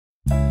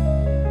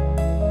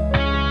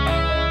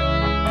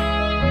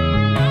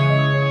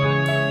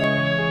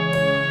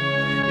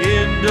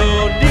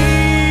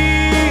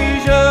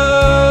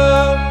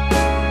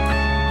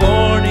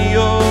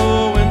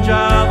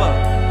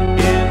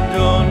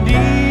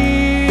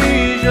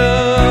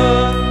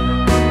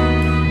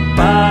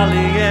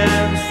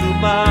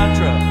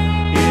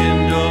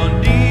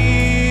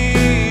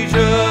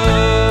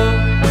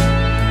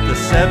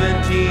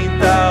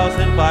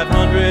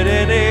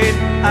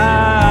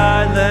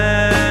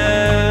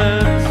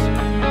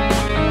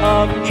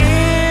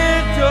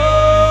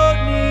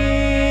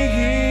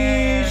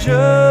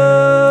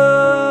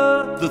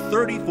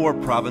four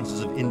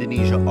provinces of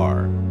Indonesia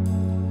are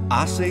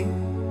Aceh,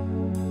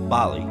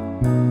 Bali,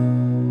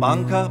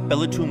 Bangka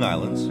Belitung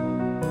Islands,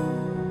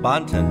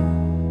 Banten,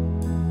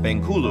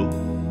 Bengkulu,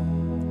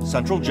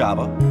 Central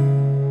Java,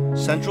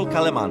 Central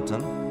Kalimantan,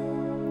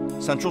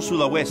 Central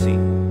Sulawesi,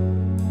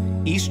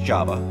 East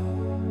Java,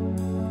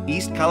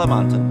 East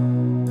Kalimantan,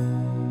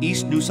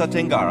 East Nusa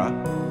Tenggara,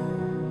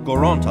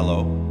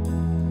 Gorontalo,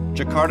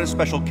 Jakarta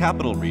Special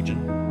Capital Region,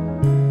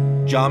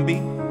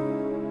 Jambi,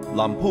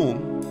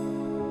 Lampung,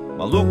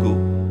 Maluku,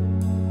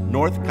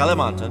 North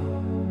Kalimantan,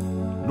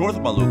 North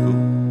Maluku,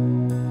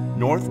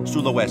 North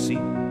Sulawesi,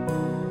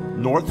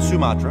 North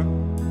Sumatra,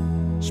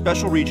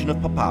 Special Region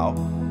of Papua,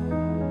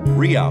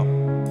 Riau,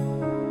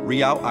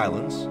 Riau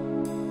Islands,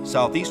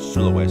 Southeast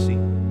Sulawesi,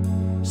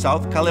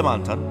 South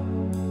Kalimantan,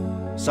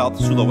 South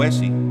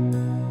Sulawesi,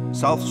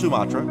 South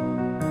Sumatra,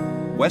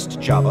 West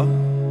Java,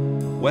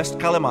 West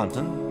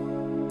Kalimantan,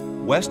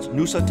 West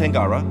Nusa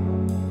Tenggara,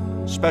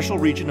 Special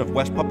Region of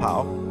West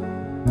Papua,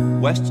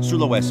 West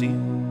Sulawesi,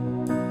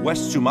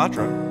 West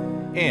Sumatra,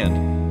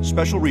 and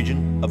Special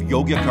Region of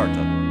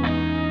Yogyakarta.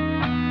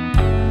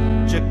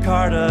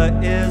 Jakarta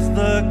is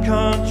the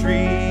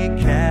country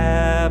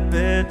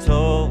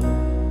capital.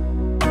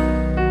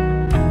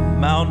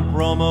 Mount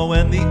Bromo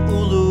and the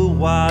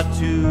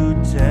Uluwatu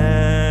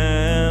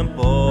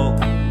Temple.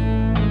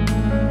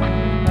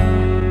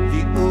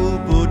 The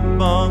Ubud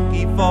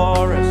Monkey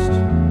Forest,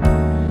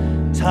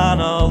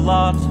 Tanah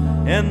Lot,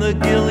 and the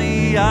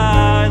Gili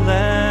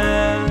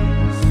Islands.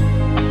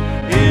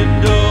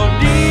 Indonesia,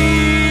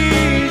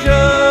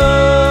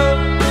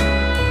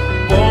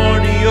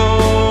 Borneo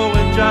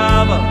and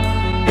Java.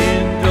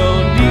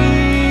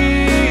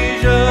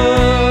 Indonesia,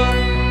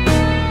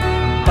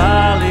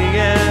 Bali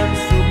and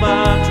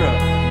Sumatra.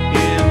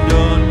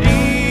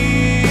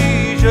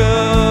 Indonesia,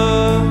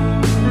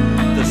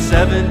 the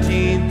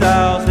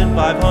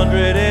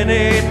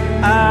 17,508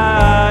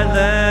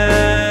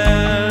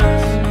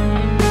 islands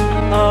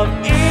of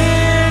Indonesia.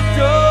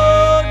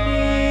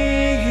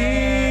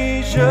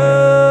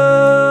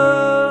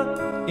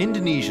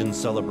 Indonesians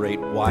celebrate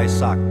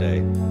Waisak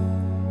Day,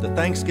 the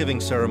Thanksgiving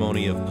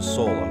ceremony of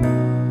Pesola,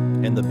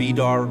 and the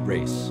Bidar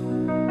race.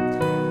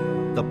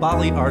 The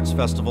Bali Arts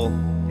Festival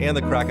and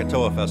the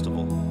Krakatoa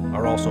Festival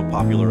are also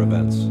popular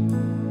events.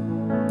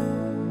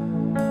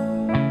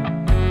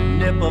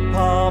 Nipah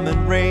palm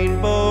and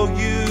rainbow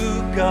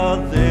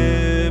eucalyptus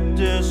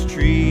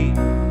tree,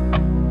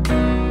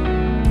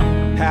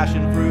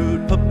 passion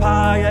fruit,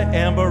 papaya,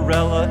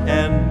 ambarella,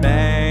 and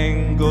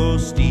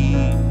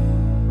mangosteen,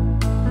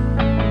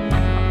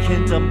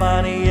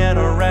 Kintamani and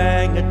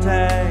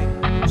orangutan,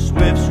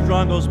 swifts,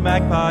 strongos,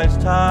 magpies,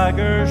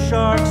 tigers,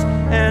 sharks,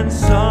 and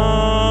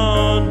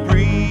sun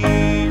breeze.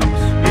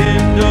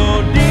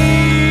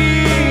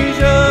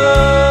 Indonesia,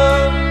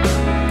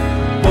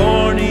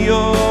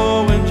 Borneo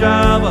and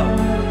Java.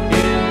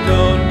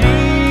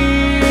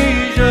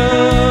 Indonesia,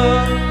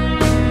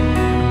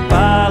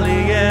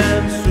 Bali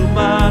and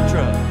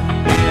Sumatra.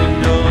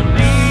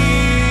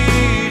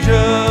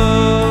 Indonesia,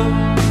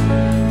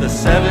 the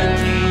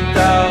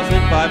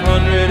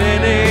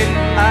 17,508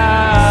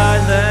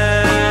 islands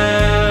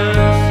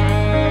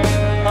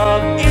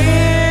of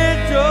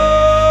Indonesia.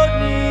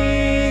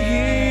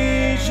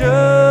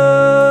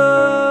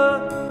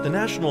 The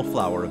national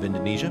flower of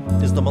Indonesia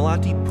is the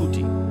Melati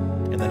Putih,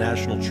 and the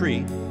national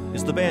tree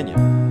is the banyan.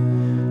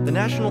 The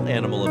national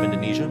animal of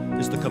Indonesia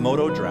is the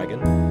Komodo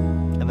dragon,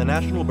 and the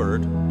national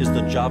bird is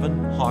the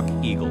Javan hawk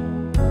eagle.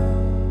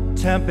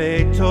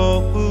 Tempeh,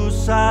 tofu,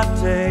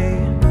 satay,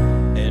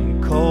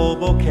 and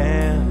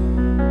kobokan.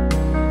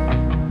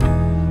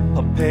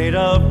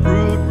 Papeda,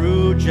 fruit,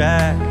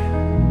 rujak,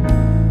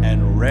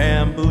 and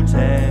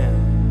rambutan.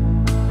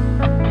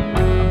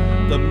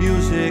 The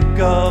music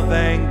of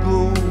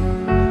Anggun,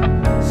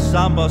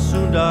 samba,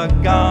 sunda,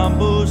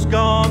 gambus,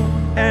 gong,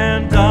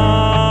 and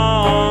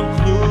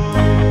dangdut.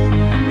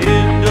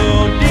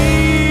 Indonesia,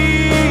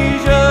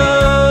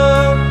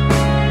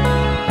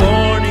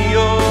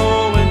 Borneo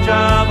and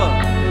Java.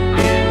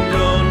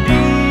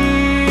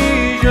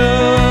 Indonesia,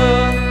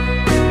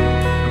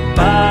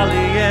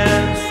 Bali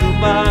and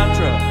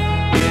Sumatra.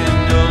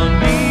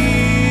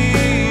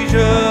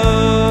 Indonesia,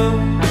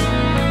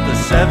 the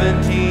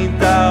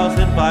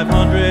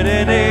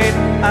 17,508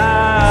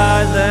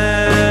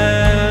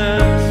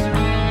 islands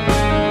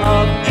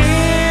of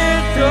Indonesia.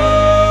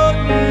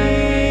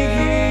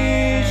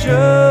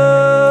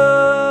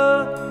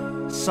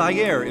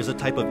 Syair is a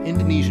type of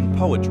Indonesian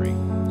poetry,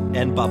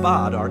 and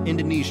babad are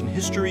Indonesian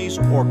histories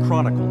or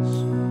chronicles.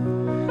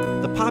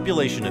 The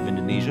population of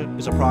Indonesia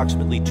is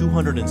approximately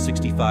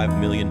 265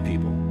 million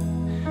people.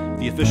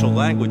 The official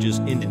language is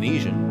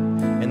Indonesian,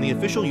 and the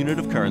official unit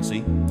of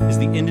currency is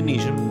the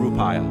Indonesian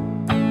rupiah.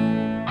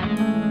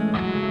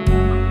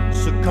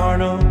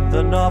 Sukarno,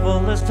 the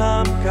novelist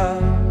Hamka,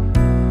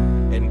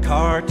 and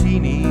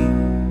Kartini,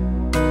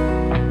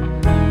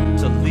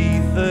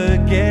 Talitha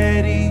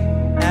Getty,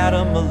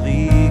 Adam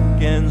Malik,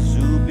 and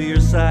Zubir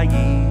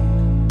Saeed.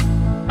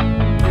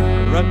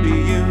 Rugby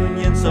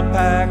Union,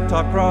 Sepak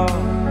Takraw,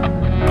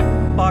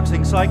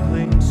 boxing,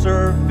 cycling,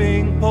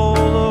 surfing,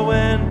 polo,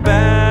 and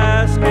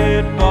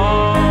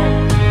basketball.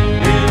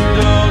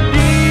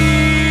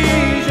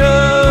 Indonesia,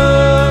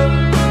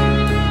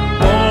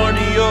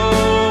 Borneo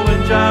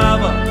and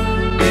Java.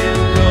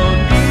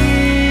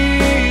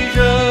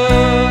 Indonesia,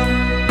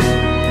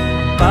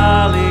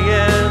 Bali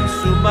and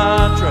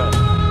Sumatra.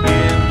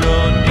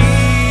 Indonesia,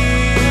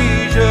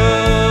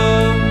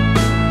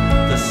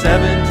 the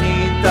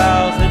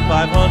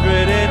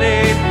 17,500